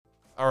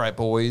All right,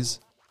 boys,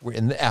 we're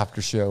in the after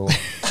show.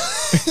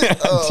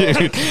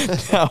 Dude,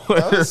 that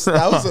was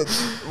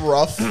a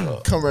rough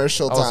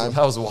commercial time.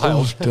 That was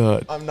wild.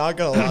 good. I'm not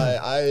gonna lie,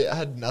 I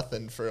had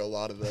nothing for a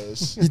lot of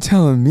those. You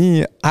telling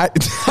me? I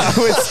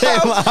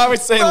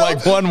was saying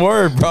like one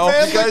word, bro.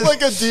 Man looked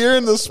like a deer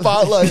in the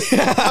spotlight.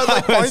 I'd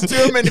like point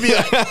to him and be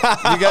like,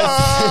 You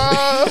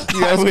guys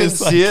couldn't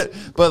see it,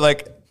 but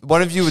like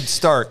one of you would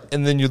start,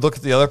 and then you'd look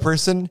at the other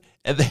person,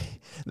 and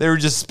they were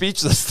just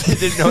speechless. They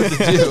didn't know what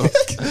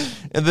to do.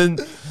 And then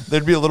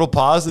there'd be a little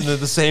pause, and then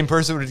the same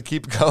person would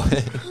keep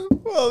going.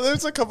 well,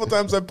 there's a couple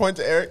times I point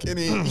to Eric, and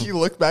he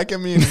looked back at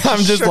me, and I'm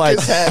just shook like,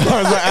 his head.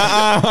 I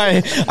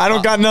was like, I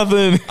don't got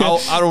nothing.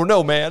 I don't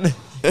know, man.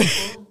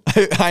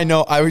 I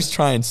know. I was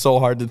trying so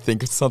hard to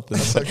think of something.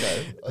 That's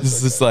okay.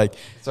 This is like,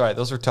 It's all right.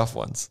 Those are tough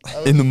ones.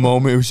 in the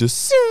moment, it was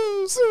just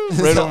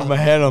right over my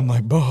head. I'm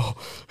like, bro,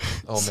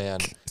 Oh, man.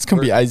 it's going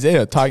to be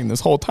Isaiah talking this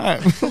whole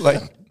time.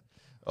 Like,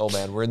 Oh,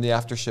 man. We're in the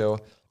after show.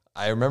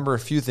 I remember a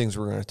few things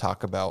we're going to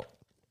talk about.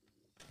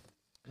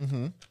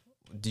 Mm-hmm.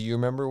 Do you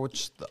remember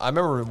which? I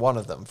remember one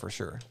of them for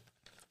sure.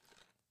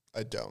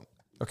 I don't.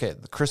 Okay,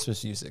 the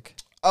Christmas music.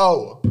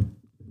 Oh,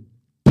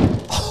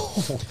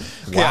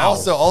 Okay,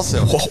 also,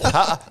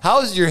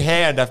 how's your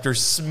hand after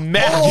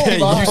smacking you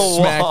the wall?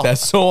 smacked that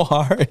so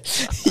hard.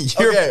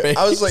 Your okay. face.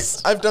 I was like,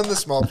 I've done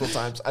this multiple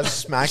times. I've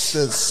smacked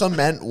the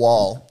cement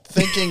wall,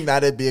 thinking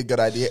that it'd be a good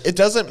idea. It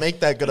doesn't make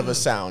that good of a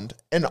sound,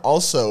 and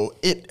also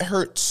it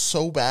hurts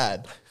so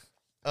bad.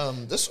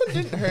 This one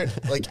didn't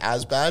hurt like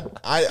as bad.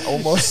 I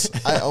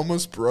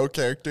almost broke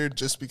character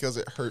just because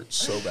it hurt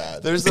so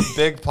bad. There's a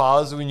big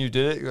pause when you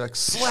did it. You're like,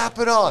 slap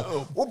it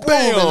on. Boom,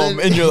 bam,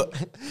 and you're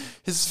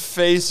his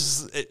face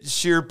is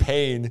sheer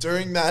pain.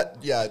 During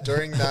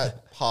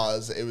that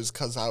pause, it was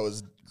because I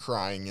was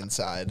crying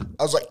inside.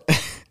 I was like,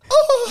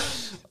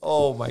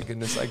 Oh my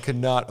goodness, I could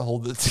not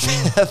hold it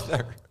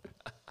together.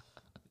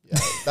 yeah,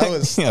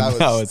 that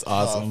was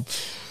awesome.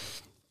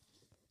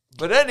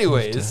 But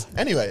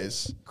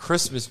anyways,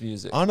 Christmas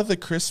music. On to the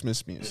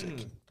Christmas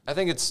music. I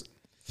think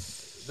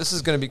this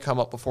is going to be come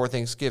up before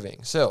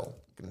Thanksgiving, so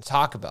I'm going to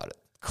talk about it.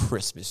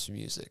 Christmas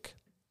music.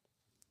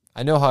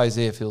 I know how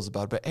Isaiah feels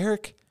about it, but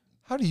Eric,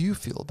 how do you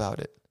feel about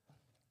it?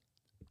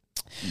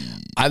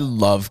 I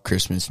love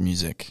Christmas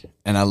music,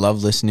 and I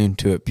love listening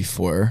to it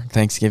before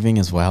Thanksgiving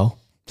as well.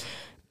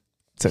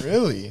 So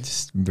Really?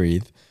 just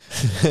breathe.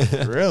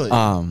 Really?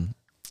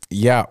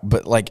 Yeah,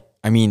 but like,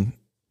 I mean,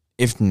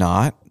 if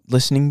not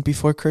listening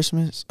before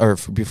Christmas or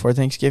before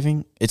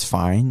Thanksgiving, it's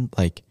fine.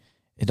 Like,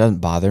 it doesn't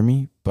bother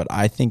me, but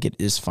I think it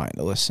is fine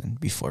to listen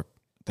before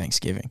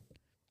Thanksgiving.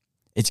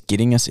 It's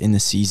getting us in the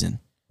season.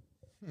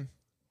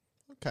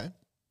 Okay.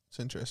 It's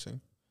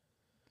interesting.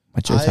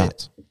 What's your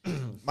thoughts?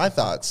 My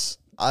thoughts.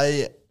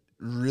 I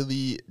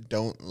really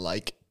don't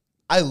like.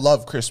 I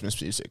love Christmas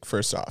music.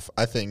 First off,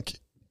 I think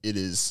it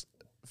is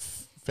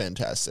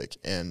fantastic,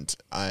 and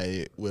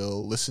I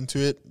will listen to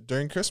it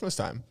during Christmas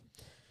time.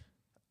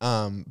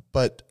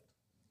 But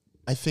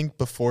I think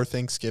before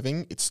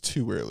Thanksgiving, it's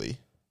too early.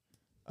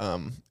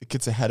 It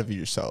gets ahead of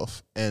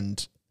yourself.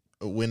 And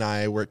when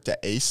I worked at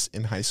Ace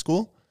in high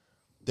school,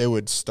 they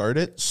would start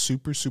it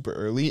super, super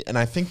early. And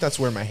I think that's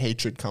where my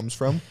hatred comes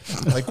from.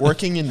 Like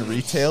working in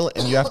retail,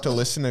 and you have to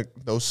listen to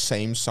those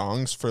same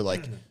songs for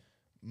like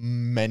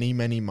many,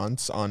 many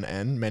months on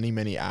end, many,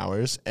 many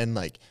hours. And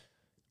like,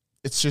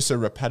 it's just a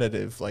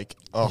repetitive, like,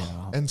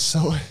 And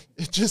so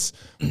it just,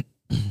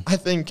 I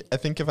think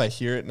if I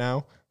hear it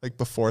now, like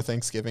before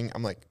Thanksgiving,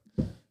 I'm like,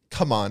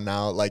 come on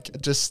now.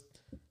 Like, just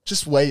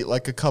wait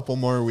like a couple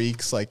more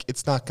weeks. Like,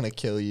 it's not going to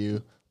kill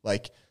you.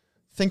 Like,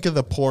 think of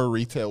the poor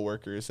retail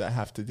workers that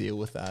have to deal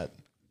with that.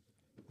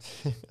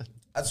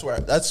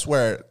 That's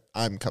where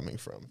I'm coming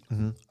from.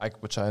 Mm-hmm.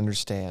 Which I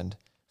understand.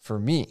 For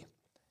me,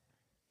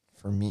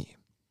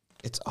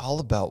 it's all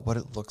about what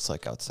it looks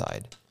like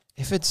outside.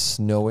 If it's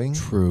snowing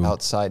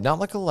outside, not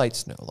like a light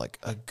snow, like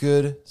a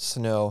good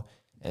snow,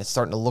 and it's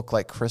starting to look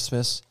like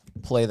Christmas,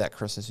 play that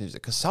Christmas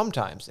music. Because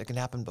sometimes it can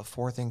happen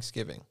before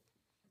Thanksgiving.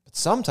 But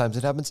sometimes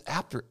it happens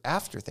after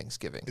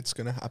Thanksgiving. It's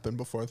going to happen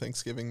before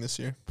Thanksgiving this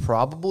year.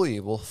 Probably.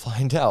 We'll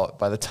find out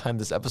by the time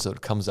this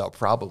episode comes out,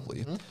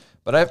 probably. Mm-hmm.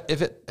 But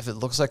if it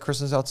looks like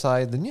Christmas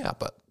outside, then yeah.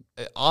 But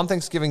on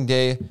Thanksgiving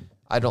Day,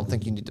 I don't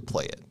think you need to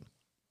play it.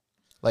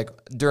 Like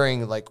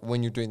during, like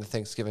when you're doing the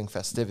Thanksgiving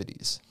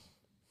festivities.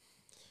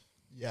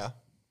 Yeah.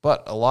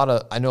 But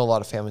I know a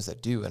lot of families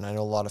that do, and I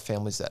know a lot of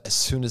families that as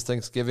soon as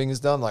Thanksgiving is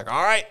done, like,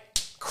 all right,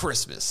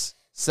 Christmas.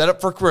 Set up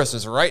for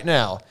Christmas right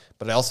now.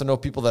 But I also know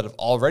people that have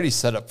already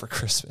set up for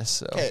Christmas.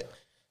 So. Okay.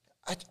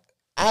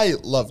 I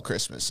love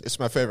Christmas. It's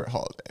my favorite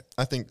holiday.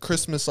 I think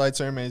Christmas lights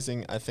are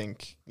amazing. I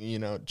think,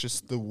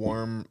 just the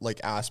warm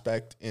like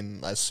aspect in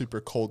a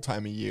super cold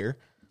time of year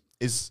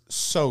is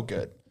so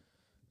good.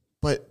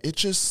 But it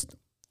just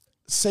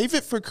save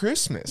it for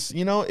Christmas.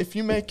 If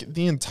you make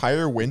the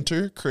entire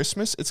winter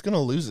Christmas, it's going to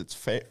lose its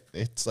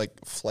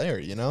like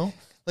flair,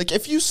 Like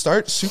if you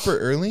start super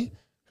early,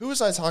 who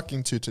was I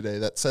talking to today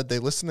that said they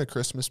listen to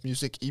Christmas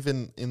music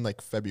even in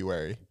like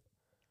February?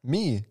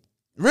 Me.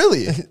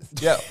 Really?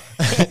 Yeah,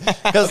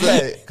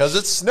 because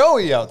it's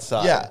snowy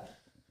outside. Yeah,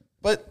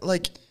 but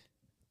like,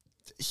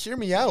 hear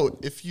me out.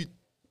 If you,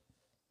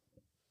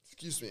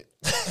 excuse me,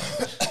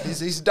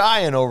 he's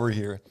dying over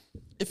here.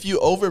 if you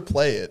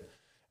overplay it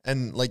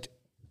and like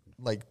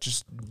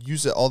just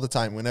use it all the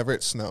time whenever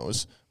it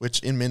snows,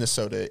 which in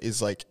Minnesota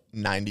is like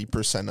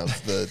 90% of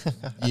the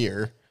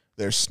year,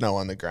 there's snow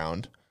on the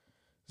ground.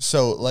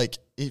 So like,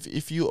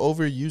 if you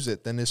overuse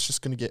it, then it's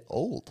just gonna get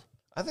old.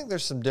 I think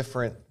there's some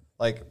different,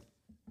 like,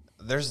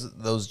 there's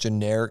those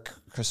generic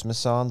Christmas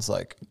songs,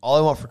 like, All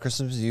I Want for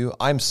Christmas is You.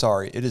 I'm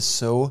sorry. It is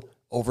so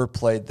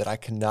overplayed that I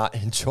cannot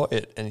enjoy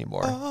it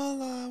anymore.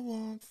 All I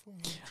want for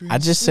Christmas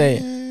I'd just say,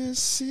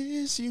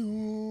 is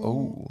you.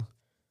 Oh.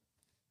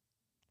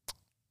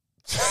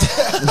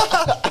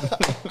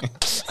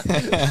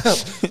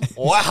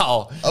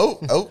 Wow.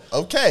 Oh,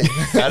 okay.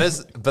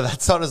 But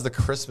that song is the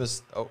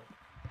Christmas. Oh.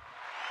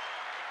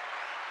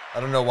 I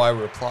don't know why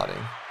we're applauding.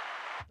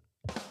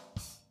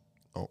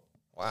 Oh.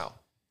 Wow.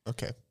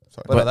 Okay.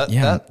 Sorry. But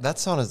yeah. that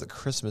song is the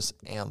Christmas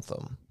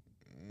anthem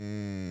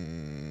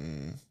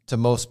to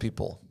most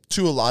people.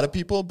 To a lot of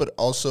people, but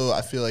also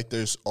I feel like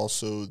there's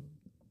also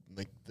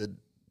like the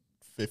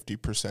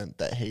 50%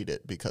 that hate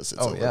it because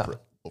it's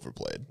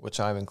overplayed. Which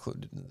I'm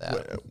included in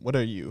that. What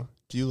are you?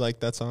 Do you like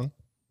that song?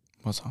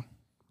 what song?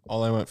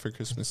 All I Want for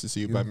Christmas Is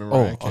You by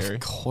Mariah Carey.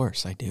 Of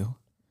course I do.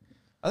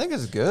 I think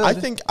it's good. I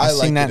think I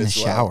like sing that it in the as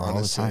well, shower all the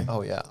honestly. time.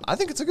 Oh yeah, I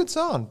think it's a good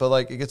song, but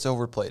like it gets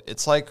overplayed.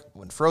 It's like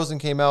when Frozen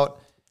came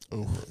out,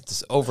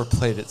 just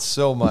overplayed it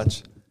so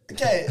much.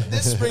 Okay,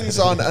 this brings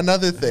on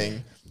another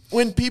thing.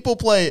 When people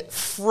play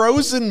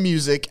Frozen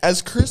music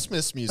as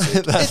Christmas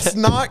music, it's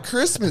not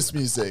Christmas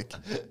music.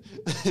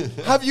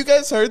 Have you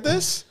guys heard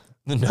this?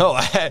 No,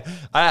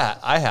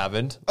 I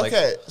haven't. Like,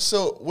 Okay,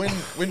 so when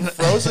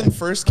Frozen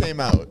first came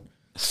out,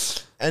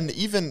 and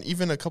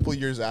even a couple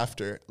years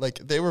after, like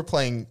they were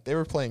playing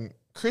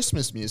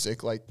Christmas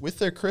music like with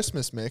their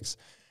Christmas mix,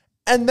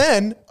 and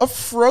then a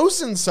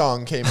Frozen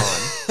song came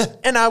on,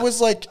 and I was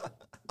like,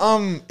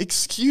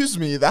 excuse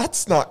me,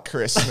 that's not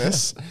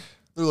Christmas.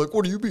 they're like,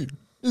 what do you mean?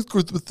 It's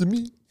Christmas to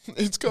me.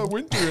 It's got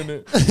winter in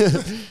it.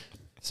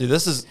 See,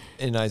 this is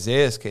in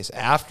Isaiah's case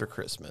after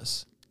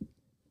Christmas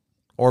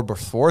or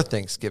before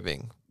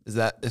Thanksgiving. Is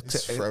that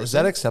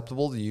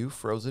acceptable to you?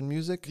 Frozen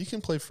music? You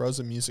can play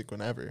Frozen music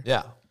whenever.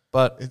 Yeah,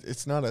 but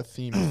It's not a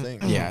themed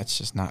thing. Yeah, it's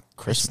just not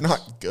Christmas.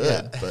 It's not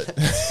good, but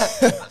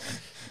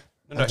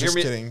no, I'm just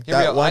kidding.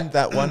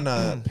 That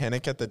one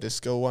Panic at the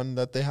Disco one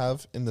that they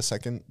have in the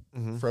second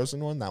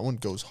Frozen one, that one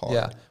goes hard.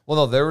 Yeah. Well,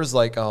 no, there was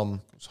like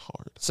It's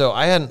hard. So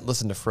I hadn't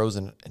listened to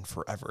Frozen in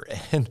forever,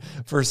 and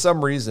for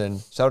some reason,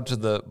 shout out to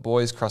the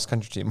boys cross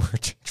country team. We're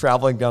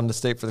traveling down the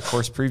state for the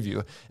course preview,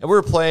 and we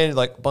were playing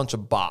like a bunch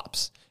of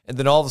bops, and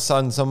then all of a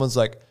sudden, someone's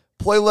like,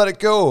 "Play Let It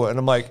Go," and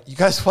I'm like, "You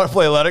guys want to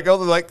play Let It Go?"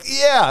 They're like,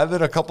 "Yeah," and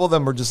then a couple of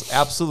them were just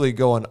absolutely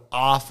going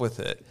off with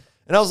it,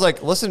 and I was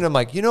like, listening to them,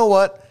 like, you know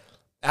what?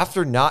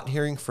 After not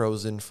hearing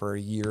Frozen for a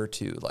year or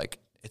two, like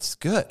it's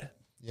good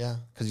Yeah.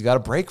 because you got a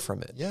break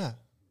from it. Yeah.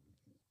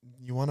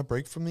 You want to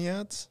break from the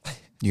ads?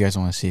 You guys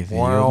want to see a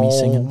video of me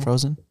singing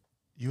Frozen?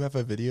 You have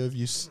a video of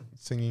you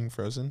singing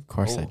Frozen? Of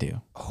course I do.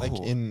 Like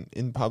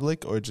in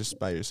public or just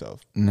by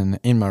yourself? And then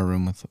in my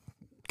room with a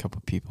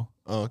couple people.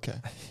 Oh, okay.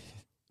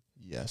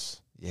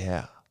 Yes,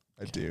 Yeah.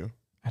 I do.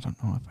 I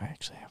don't know if I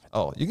actually have it.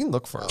 Oh, you can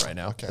look for it right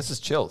now. okay. This is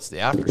chill. It's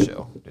the after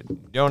show. You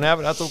don't have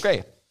it, that's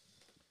okay.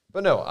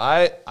 But no,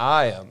 I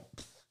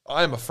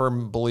am a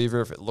firm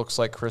believer. If it looks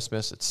like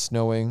Christmas, it's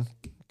snowing,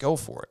 go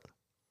for it.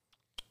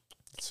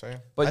 That's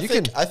fair. But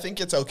I think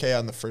it's okay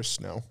on the first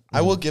snow. I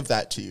will give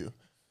that to you.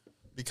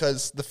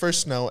 Because the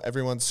first snow,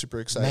 everyone's super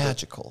excited.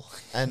 Magical.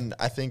 And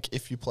I think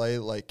if you play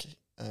like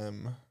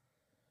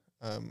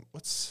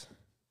what's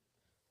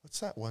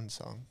that one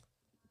song?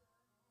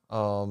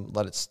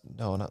 Let it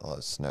no, not let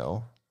it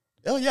snow.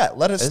 Oh yeah,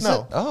 Let It Is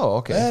Snow. it? Oh,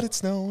 okay. Let it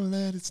snow,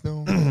 let it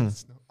snow, let it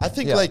snow. I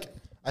think Yeah.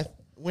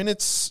 when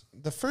it's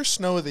the first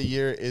snow of the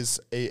year is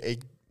a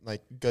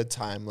like good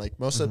time. Like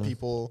most of the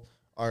people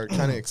are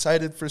kind of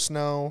excited for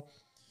snow.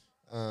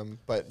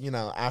 But you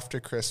know, after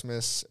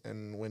Christmas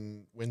and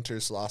when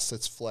winter's lost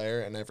its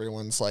flair and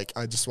everyone's like,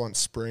 I just want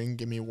spring,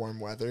 give me warm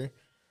weather.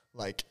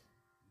 Like,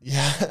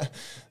 yeah,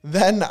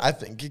 then I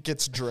think it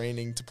gets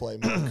draining to play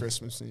more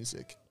Christmas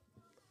music.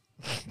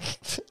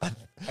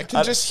 I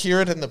can just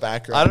hear it in the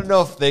background. I don't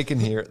know if they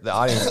can hear it, the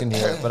audience can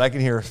hear it, but I can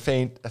hear a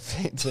faint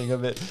thing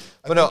of it.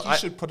 But I think you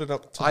should put it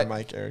up to the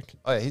mic, Eric.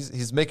 Oh yeah,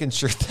 he's making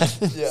sure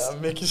that Yeah,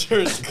 I'm making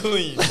sure it's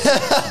clean.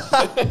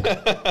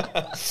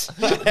 I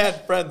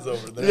had friends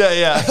over there.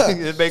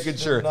 yeah, making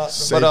sure.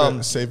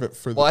 Save it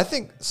for the Well, I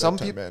think some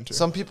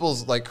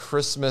people's like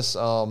Christmas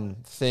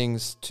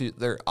things to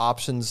their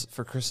options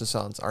for Christmas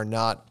songs are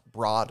not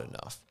broad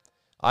enough.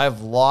 I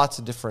have lots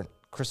of different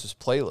Christmas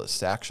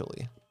playlists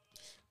actually.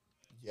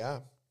 Yeah,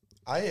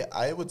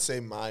 I would say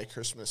my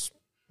Christmas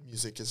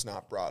music is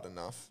not broad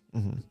enough.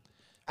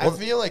 I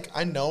feel like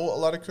I know a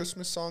lot of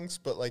Christmas songs,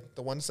 but like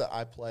the ones that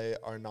I play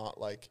are not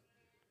like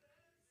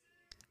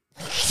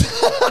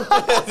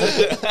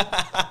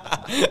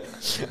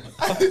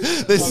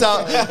It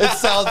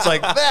sounds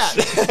like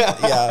that.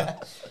 Yeah.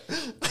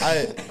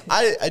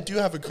 I do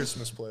have a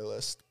Christmas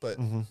playlist, but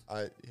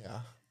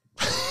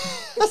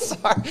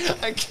Sorry,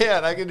 I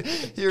can't. I can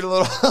hear a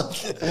little,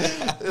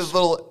 this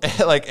little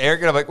like Eric,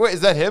 and I'm like, wait,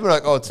 is that him? And I'm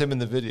like, oh, it's him in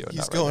the video.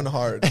 He's going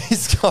hard.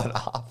 He's going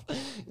off.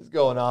 He's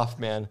going off,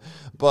 man.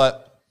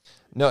 But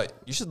no,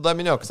 you should let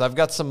me know because I've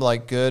got some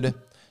like good,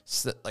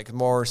 like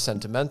more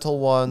sentimental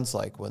ones,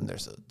 like when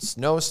there's a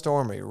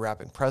snowstorm or you're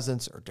wrapping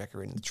presents or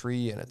decorating the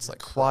tree and it's like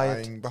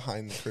quiet. Crying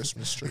behind the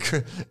Christmas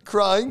tree.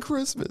 Crying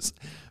Christmas.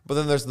 But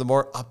then there's the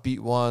more upbeat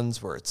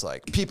ones where it's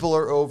like people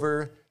are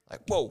over,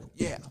 like, whoa,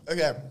 yeah.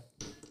 Okay.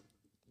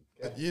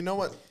 You know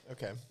what?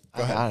 Okay.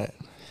 Go ahead. Got it.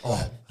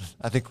 Oh,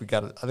 I think we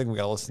got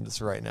to listen to this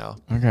right now.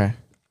 Okay.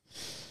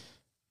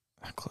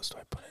 How close do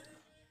I put it?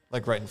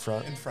 Like right in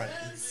front. In front.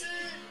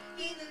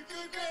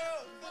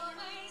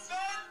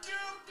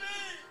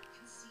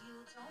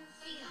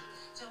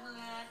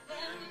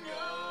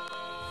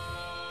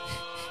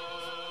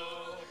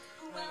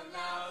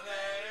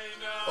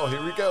 Oh,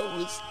 here we go.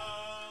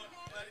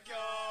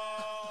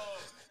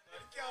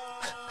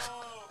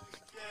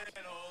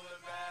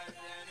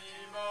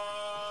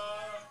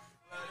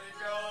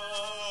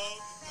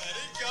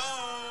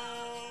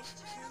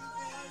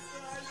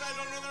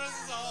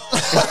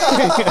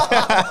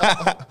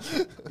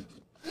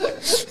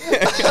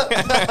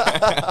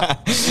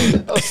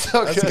 That was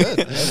so good.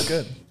 That's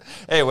good.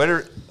 Hey,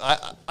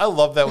 I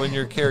love that when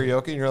you're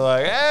karaoke and you're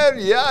like,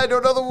 yeah, I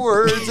don't know the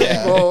words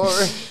anymore.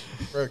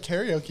 Bro,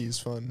 karaoke is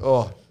fun.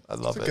 Oh, I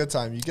love It's a good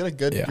time. You get a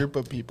good Yeah. group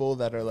of people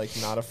that are like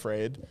not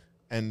afraid,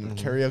 and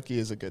karaoke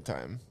is a good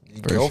time.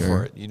 You For go sure.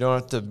 for it. You don't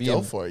have to be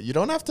Go for it. You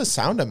don't have to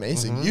sound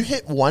amazing. You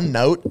hit one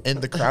note and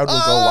the crowd will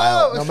go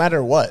wild no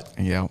matter what.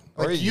 Yeah.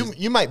 Or Like you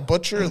you might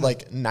butcher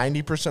like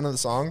 90% of the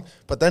song,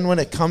 but then when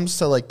it comes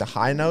to like the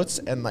high notes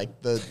and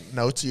like the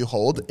notes you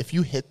hold, if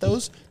you hit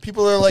those,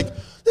 people are like,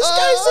 "This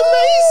guy's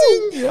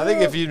amazing!" I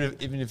think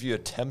even if you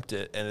attempt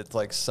it and it's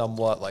like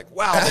somewhat like,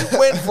 wow, they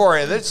went for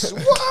it. It's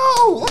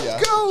wow,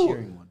 let's go.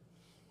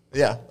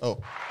 Yeah. Oh,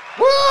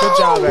 Whoa, good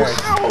job, Eric.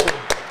 wow.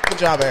 Good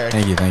job, Eric.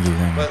 Thank you.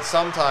 But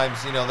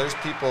sometimes, there's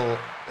people,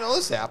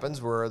 this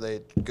happens where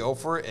they go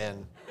for it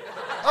and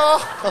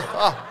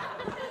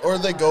Or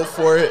they go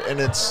for it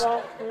and it's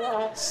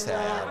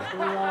sad.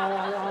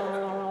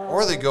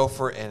 Or they go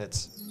for it and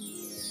it's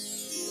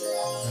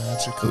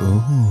magical.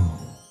 Ooh.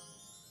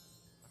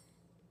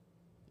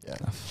 Yeah.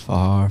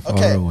 Far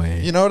Okay.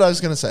 away. You know what I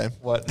was gonna say?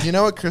 What? You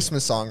know what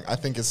Christmas song I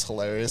think is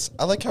hilarious?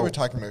 I like how we're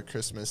talking about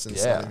Christmas and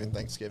it's Yeah. not even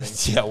Thanksgiving.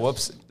 yeah,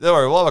 whoops. Don't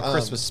worry, we'll have a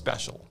Christmas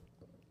special.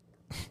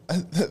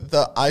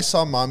 The I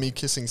saw mommy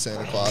kissing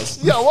Santa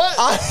Claus. Yeah, what?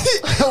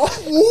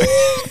 Who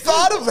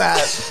thought of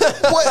that?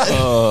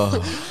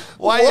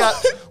 What?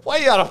 Why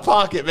you out of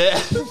pocket,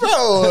 man?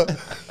 Bro,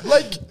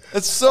 like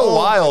It's so oh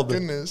wild. My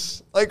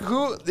goodness. Like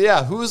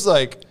who's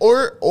like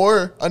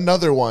Or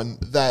another one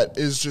that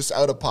is just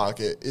out of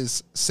pocket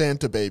is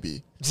Santa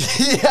Baby.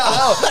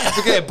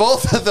 okay,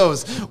 both of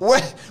those.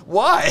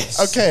 Why?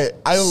 Okay,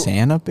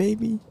 Santa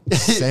baby?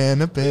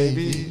 Santa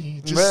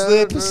Baby, just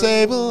slip a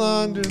sable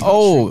under.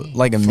 Oh, the tree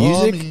like a for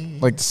music? me.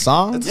 Like the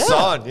song? It's a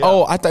song, yeah.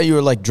 Oh, I thought you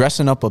were like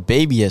dressing up a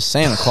baby as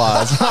Santa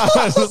Claus.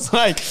 I was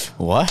like,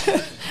 what?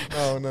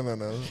 No.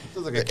 Sounds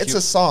like a It's cute-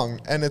 a song,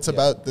 and it's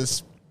about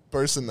this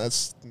person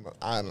that's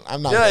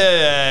I'm not.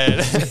 Yeah.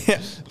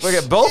 Look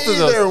at both of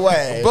those. Either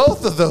way.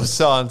 Both of those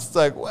songs. It's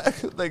like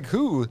what? Like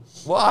who?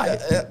 Why?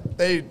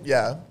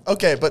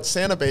 Okay, but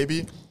Santa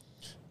Baby,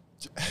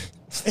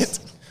 it's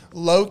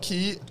low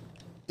key.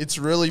 It's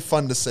really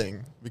fun to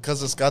sing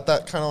because it's got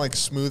that kind of like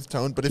smooth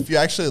tone. But if you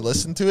actually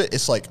listen to it,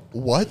 it's like,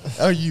 what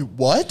are you?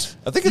 What?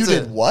 I think you it's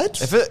did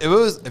what? If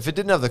it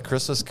didn't have the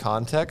Christmas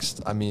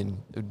context, I mean,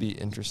 it would be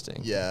interesting.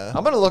 Yeah.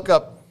 I'm gonna look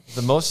up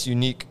the most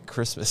unique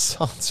Christmas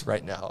songs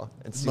right now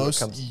and see what Most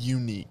comes.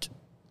 unique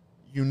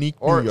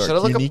Or New York. should I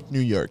look up- Unique New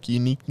York.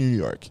 Unique New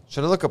York.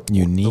 Should I look up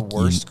Unique, the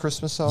worst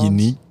Christmas songs?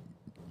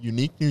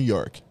 Unique New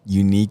York.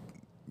 Unique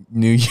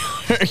New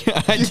York.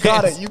 You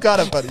got it. You got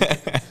it, buddy.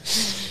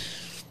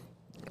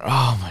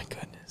 Oh my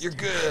goodness. You're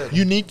good.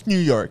 Unique New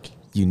York.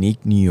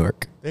 Unique New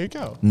York. There you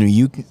go. New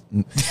York.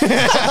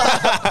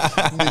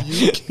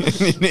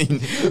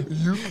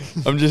 New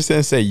I'm just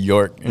gonna say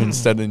York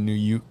instead of New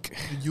York.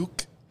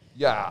 York.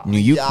 Yeah. New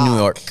York, New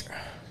York.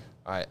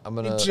 All right, I'm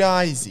gonna.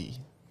 Jazzy.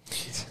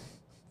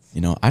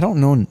 I don't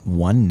know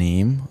one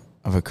name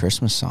of a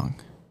Christmas song.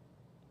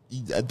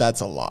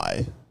 That's a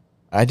lie.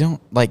 I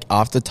don't like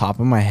off the top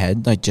of my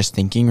head, like just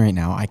thinking right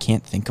now, I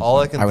can't think of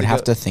one. I would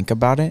have to think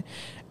about it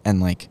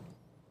and like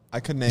I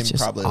could name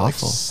just probably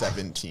awful. like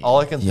 17. All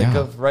I can think Yeah.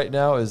 of right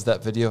now is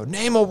that video.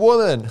 Name a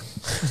woman.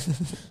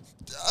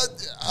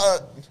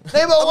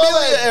 Name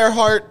Amelia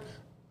Earhart,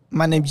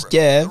 my name's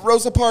Jeff.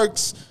 Rosa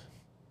Parks.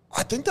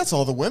 I think that's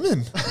all the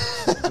women.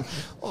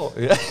 Oh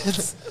yeah.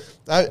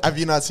 Have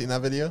you not seen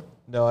that video?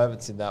 No, I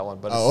haven't seen that one,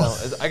 but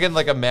Oh. I can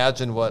like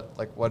imagine what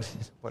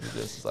it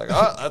is. It's like,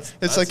 oh, that's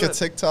It's that's like a it.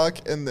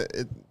 TikTok, and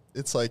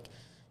it's like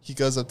he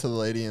goes up to the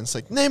lady and it's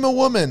like, name a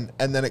woman.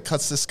 And then it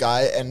cuts this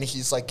guy and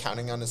he's like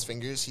counting on his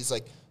fingers. He's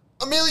like,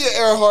 Amelia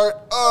Earhart,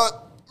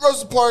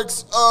 Rosa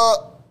Parks,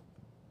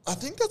 I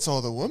think that's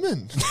all the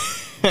women.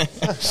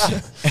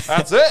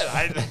 That's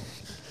it.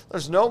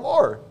 There's no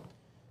more.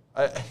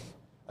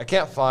 I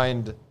can't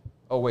find.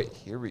 Oh wait,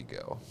 here we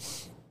go.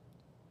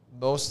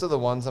 Most of the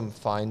ones I'm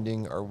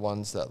finding are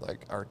ones that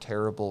like are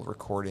terrible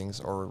recordings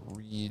or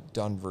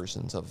redone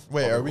versions of.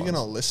 Wait, other are we ones.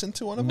 gonna listen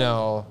to one of them?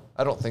 No,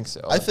 I don't think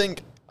so. I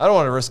think I don't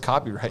want to risk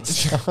copyright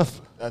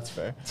stuff. that's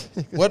fair.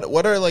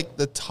 What are like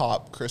the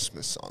top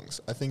Christmas songs?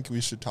 I think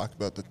we should talk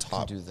about the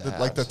top, do that.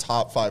 like the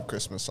top 5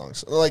 Christmas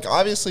songs. Like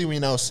obviously we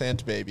know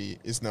Santa Baby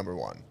is number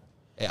 1.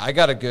 Hey, I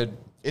got a good.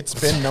 It's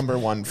been number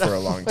 1 for a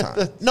long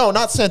time. No,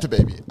 not Santa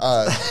Baby.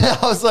 I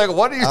was like,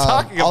 what are you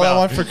talking about? All I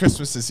Want for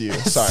Christmas Is You.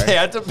 Sorry.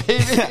 Santa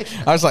baby.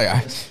 I was like,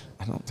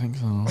 I don't think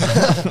so.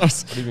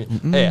 What do you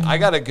mean? Hey, I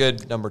got a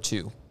good number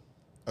 2.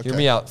 Okay. Hear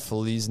me out.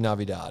 Feliz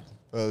Navidad.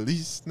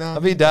 Feliz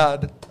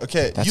Navidad. Navidad.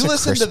 Okay, That's you a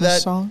listen to Christmas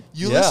that song?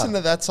 You Yeah. listen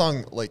to that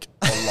song like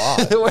a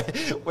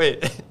lot.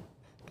 wait.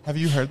 Have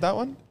you heard that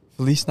one?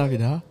 Feliz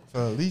Navidad.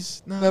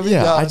 Feliz Navidad.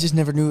 Yeah, I just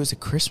never knew it was a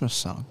Christmas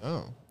song.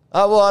 Oh.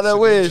 I want to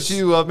wish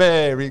you a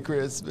Merry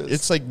Christmas.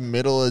 It's like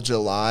middle of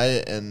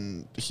July,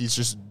 and he's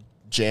just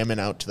jamming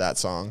out to that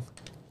song.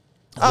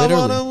 Literally. I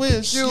want to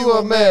wish you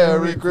a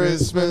Merry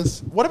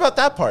Christmas. What about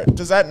that part?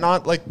 Does that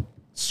not like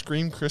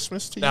scream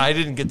Christmas to you? No, I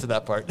didn't get to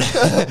that part. He's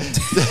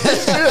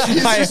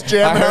just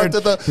jamming out to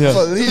the Yeah.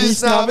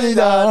 Feliz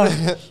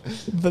Navidad.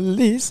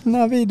 Feliz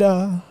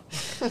Navidad.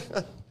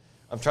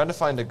 I'm trying to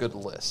find a good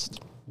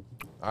list.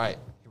 All right,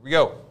 here we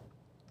go.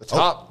 The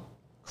top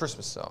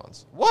Christmas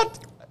songs. What?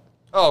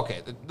 Oh, okay.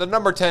 The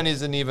number 10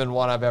 isn't even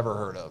one I've ever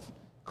heard of.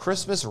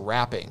 Christmas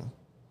rapping.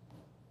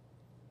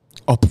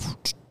 Oh,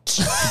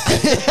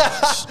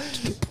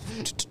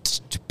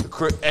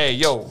 Hey,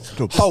 yo.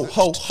 Ho,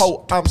 ho,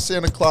 ho, I'm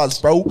Santa Claus,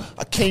 bro.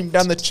 I came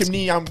down the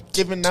chimney, I'm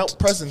giving out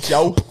presents,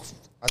 yo.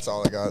 That's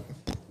all I got.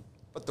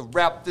 But to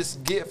wrap this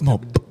gift,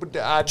 No.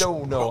 I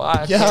don't know.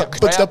 I Yeah,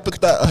 can't but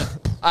rap.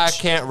 I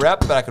can't rap,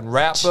 but I can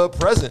rap a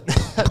present.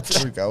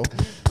 there we go.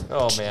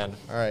 Oh, man.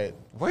 All right.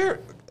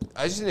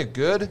 I just need a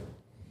good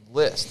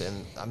list,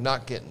 and I'm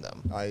not getting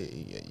them. I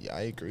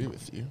agree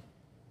with you.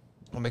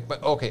 I'll make my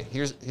okay.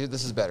 Here.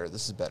 This is better.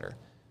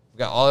 We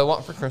got All I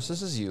Want for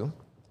Christmas Is You.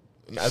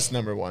 That's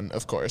number 1,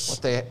 of course.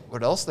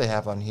 What else they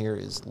have on here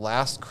is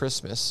Last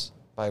Christmas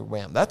by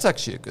Wham. That's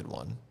actually a good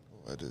one.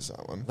 What is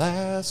that one?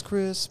 Last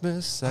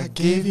Christmas I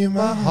gave you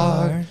my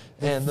heart,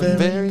 and the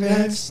very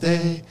next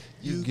day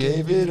you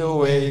gave it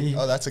away.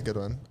 Oh, that's a good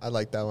one. I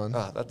like that one.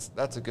 Ah,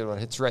 that's a good one.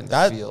 Hits right in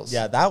That the feels.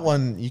 yeah, that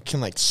one you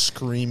can like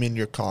scream in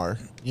your car.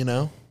 You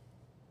know.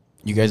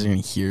 you guys are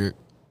going to hear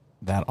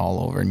that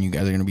all over, and you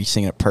guys are going to be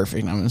singing it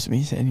perfect, and I'm going to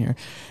be sitting here.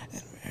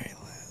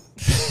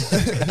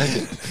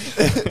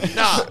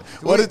 Nah,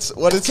 What it's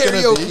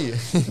karaoke.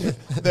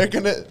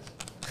 gonna be?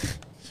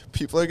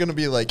 People are gonna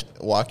be like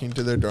walking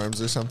to their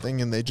dorms or something,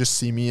 and they just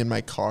see me in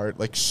my car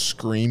like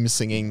scream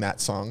singing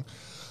that song.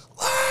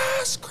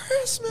 Last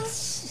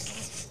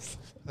Christmas.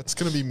 That's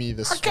gonna be me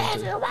this winter. I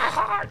gave you my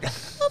heart.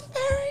 The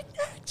very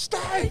next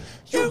day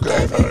you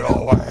gave it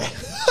away.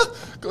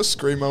 Go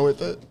screamo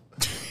with it.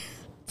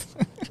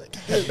 Like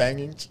head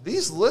banging.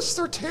 These lists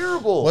are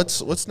terrible.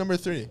 What's number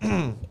 3?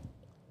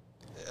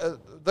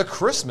 The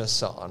Christmas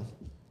song?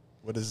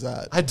 What is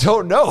that? I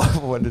don't know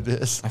what it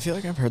is. I feel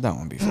like I've heard that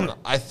one before.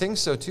 I think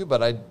so too,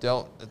 but I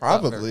don't. It's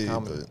Probably,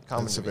 not but very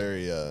common it's to a me.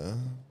 very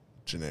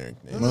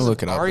generic name. I'm gonna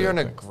look it up. real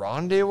Ariana quick.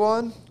 Grande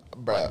one?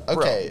 Bruh, Bro,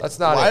 okay, that's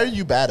not Why it. are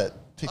you bad at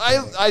picking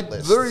I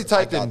lists? literally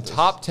typed got in this.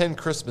 top 10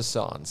 Christmas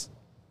songs.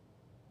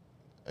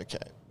 Okay.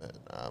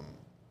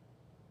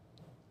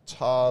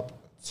 Top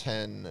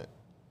 10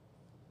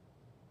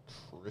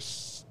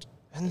 Christ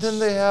And then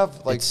they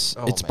have like It's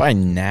oh, it's man. by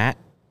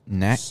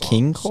Nat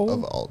King songs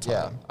of Cole. all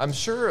Yeah, time. I'm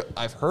sure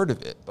I've heard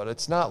of it, but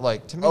it's not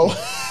like to me. Oh.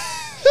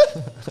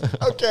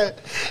 Okay.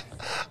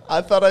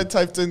 I thought I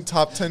typed in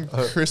top 10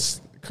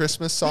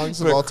 Christmas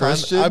songs of Put all time.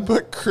 Christian? I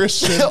put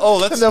Christian. Oh,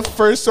 that's- and the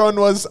first one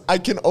was I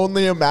Can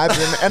Only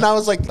Imagine. And I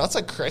was like, that's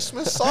a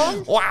Christmas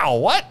song? Wow,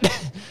 what?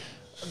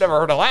 I've never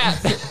heard of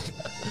that.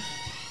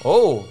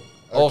 Oh,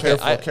 okay.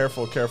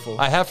 Careful.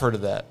 I have heard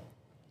of that.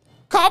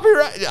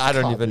 Copyright? I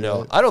don't even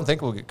know. Copyright. I don't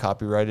think we'll get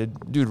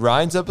copyrighted. Dude,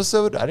 Ryan's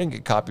episode, I didn't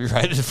get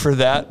copyrighted for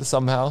that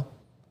somehow.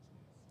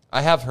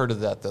 I have heard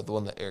of that, though, the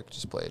one that Erik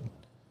just played.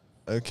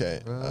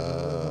 Okay.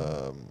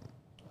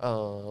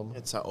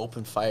 It's an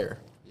open fire.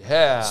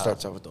 Yeah.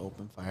 Starts out with the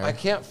open fire. I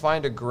can't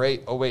find a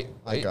great. Oh, wait.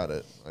 I got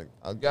it.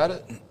 I'll Got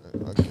it?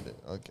 I'll get it.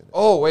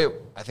 Oh, wait.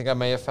 I think I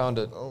may have found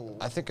it. Oh.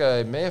 I think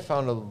I may have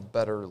found a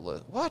better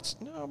list. What?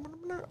 No.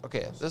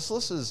 Okay. This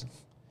list is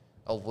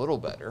a little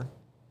better.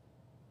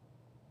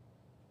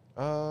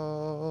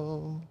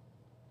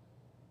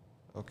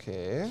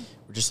 Okay.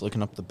 We're just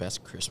looking up the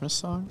best Christmas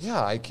songs.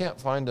 Yeah, I can't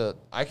find a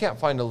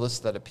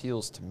list that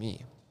appeals to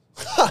me.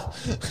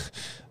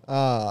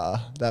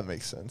 That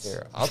makes sense.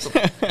 Here, I'll have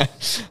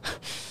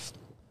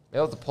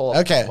to pull up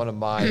Okay. one of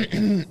my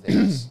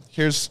things.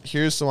 Here's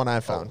the one I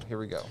found. Here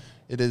we go.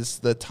 It is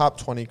the top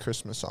 20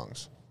 Christmas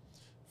songs.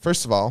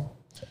 First of all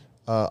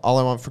I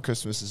Want for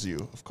Christmas Is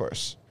You, of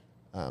course.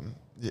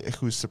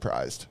 Who's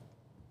surprised?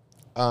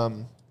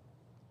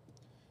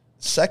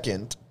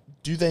 Second,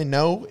 Do They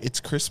Know It's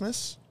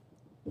Christmas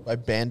by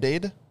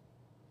Band-Aid.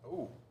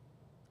 Oh.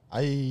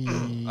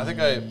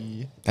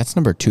 That's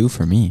number 2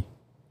 for me.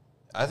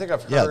 I think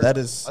I've heard. Yeah, that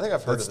is. I think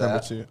I've heard that's of number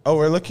that. 2. Oh,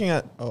 we're looking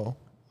at. Oh,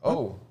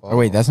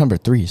 wait, that's number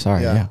 3.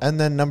 Sorry. Yeah. And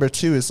then number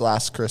 2 is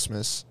Last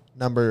Christmas.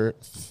 Number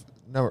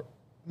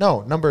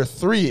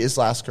 3 is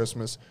Last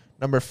Christmas.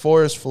 Number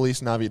 4 is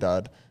Feliz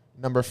Navidad.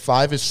 Number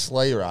 5 is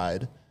Sleigh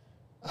Ride.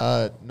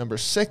 Number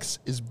 6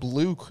 is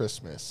Blue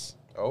Christmas.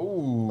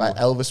 Oh. By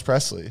Elvis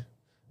Presley.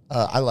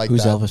 I like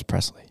Who's that. Elvis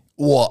Presley?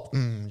 What?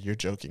 You're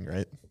joking,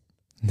 right?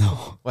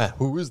 No. Wow,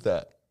 who is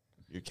that?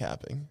 You're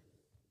capping.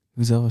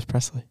 Who's Elvis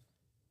Presley?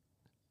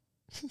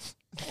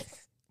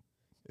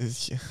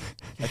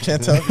 I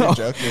can't tell if you're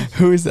joking.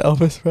 Who is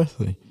Elvis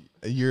Presley?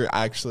 You're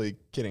actually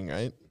kidding,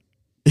 right?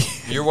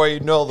 You're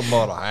waiting all the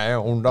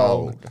motorhound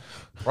dog.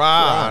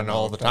 Crying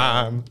all the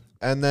time.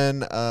 And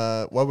then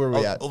what were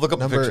we at? Look up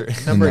number, a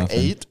picture. Number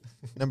 8.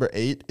 Number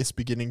 8 is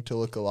beginning to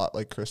look a lot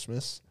like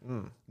Christmas.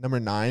 Number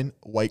 9,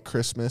 White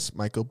Christmas,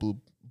 Michael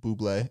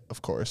Bublé,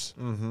 of course.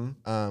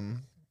 Mm-hmm.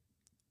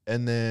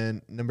 And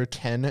then number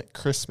 10,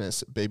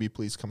 Christmas, Baby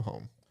Please Come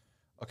Home.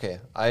 Okay,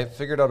 I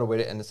figured out a way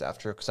to end this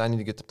after because I need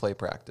to get to play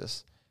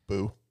practice.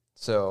 Boo.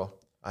 So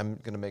I'm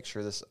going to make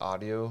sure this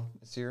audio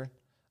is here.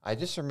 I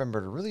just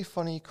remembered a really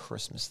funny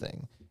Christmas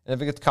thing. And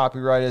if it gets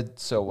copyrighted,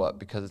 so what?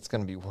 Because it's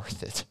going to be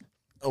worth it.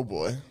 Oh,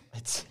 boy.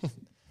 It's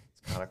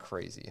kind of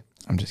crazy.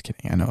 I'm just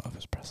kidding. I know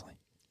Elvis Presley.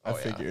 I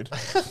figured.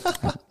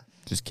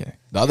 Just kidding.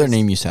 The other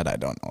name you said I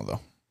don't know, though.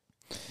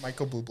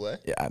 Michael Bublé.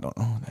 Yeah, I don't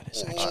know who that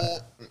is, actually.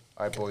 All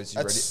right, boys,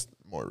 you That's ready?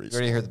 more You reason.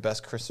 ready to hear the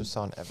best Christmas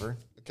song ever?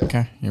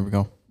 Okay, here we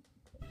go.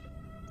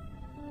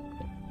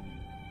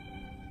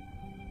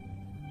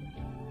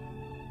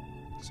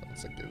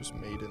 Sounds like it was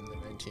made in the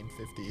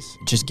 1950s.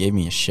 It just gave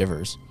me a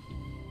shivers.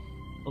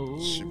 Oh,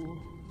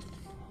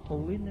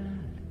 holy night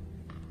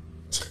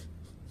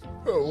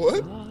Oh,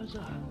 what? was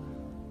a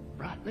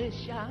brightly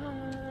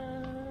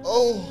shine.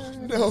 Oh,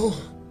 no.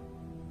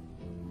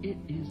 It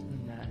is the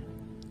night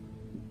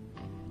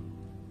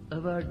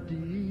of our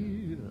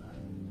dear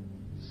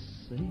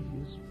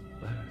Savior's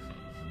birth.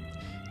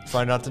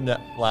 Try not to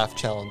laugh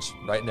challenge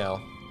right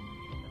now.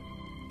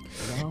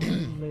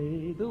 Long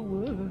lay the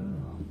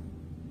world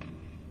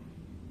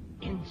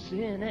in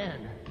sin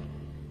and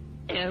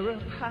error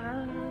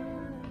pine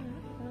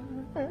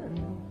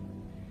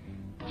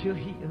till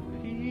he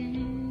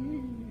appeared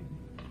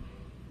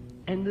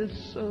and the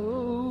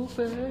soul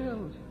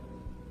felt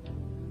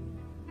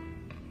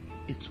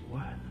its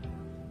worth.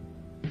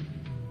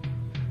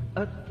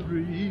 A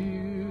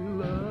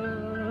thrill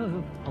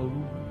of hope,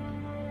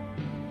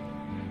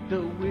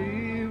 the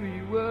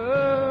weary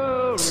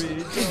world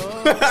rejoiced.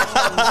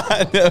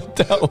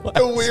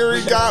 The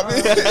weary got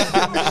me.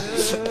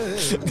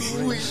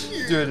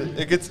 Dude,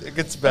 it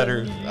gets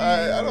better.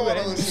 I don't want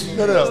to listen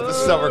to No. This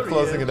is how we're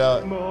closing it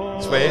out.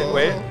 Just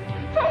wait.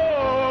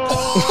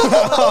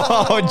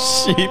 Oh,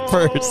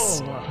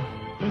 jeepers.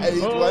 Hey,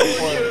 one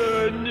more.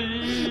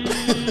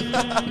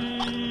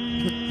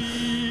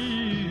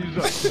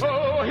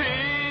 Oh, hear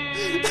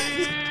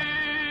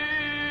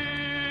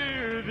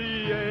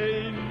the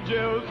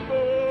angels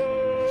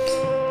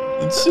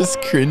voice. It's just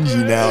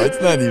cringy now.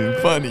 It's not even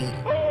funny.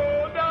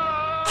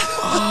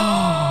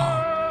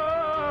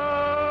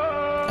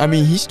 I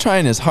mean, he's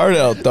trying his heart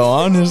out, though,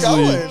 honestly.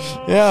 going.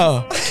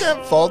 Yeah. I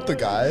can't fault the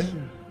guy.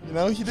 You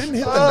know, he didn't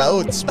hit the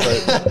notes,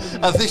 but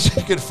I think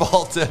you could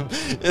fault him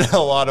in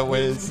a lot of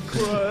ways.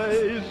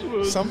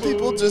 some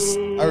people just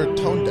are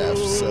tone deaf,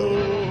 so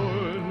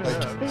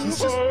like he's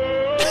just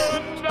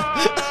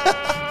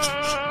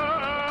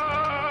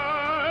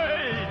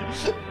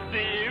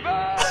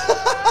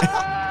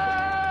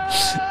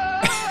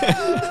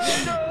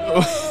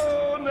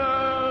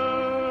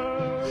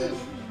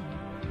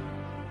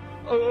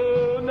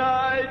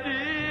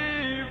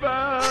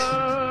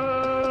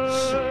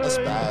that's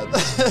bad.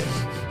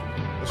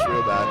 That's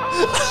real bad.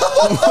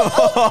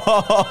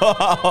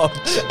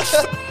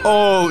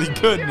 Holy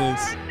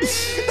goodness.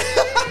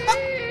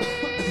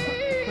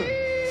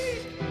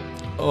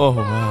 Oh,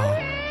 wow.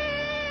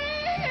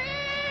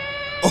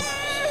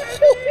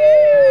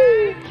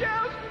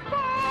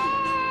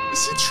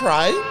 Is he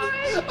trying?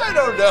 I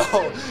don't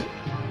know.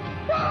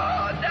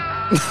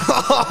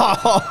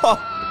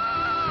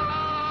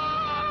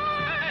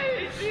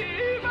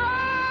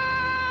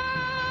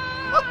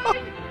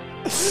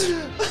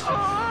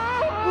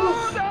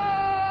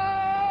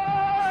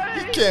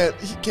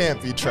 He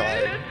can't be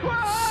trying.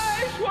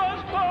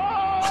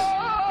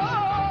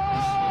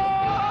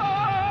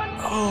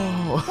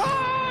 Oh.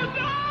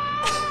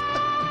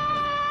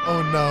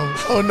 Oh no.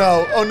 Oh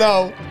no. Oh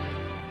no.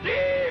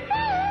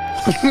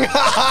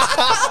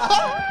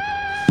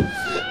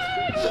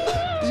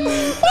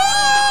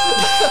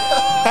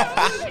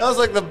 That was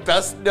like the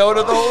best note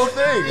of the whole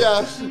thing.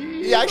 Yeah.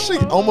 He actually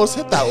almost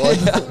hit that one.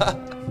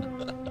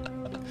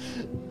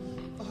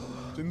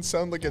 didn't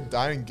sound like a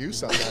dying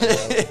goose on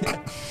that.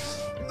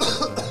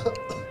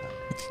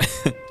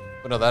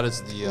 But no, that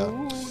is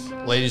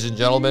the, ladies and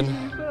gentlemen,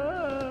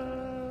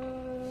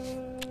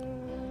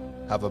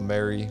 have a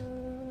Merry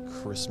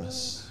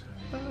Christmas.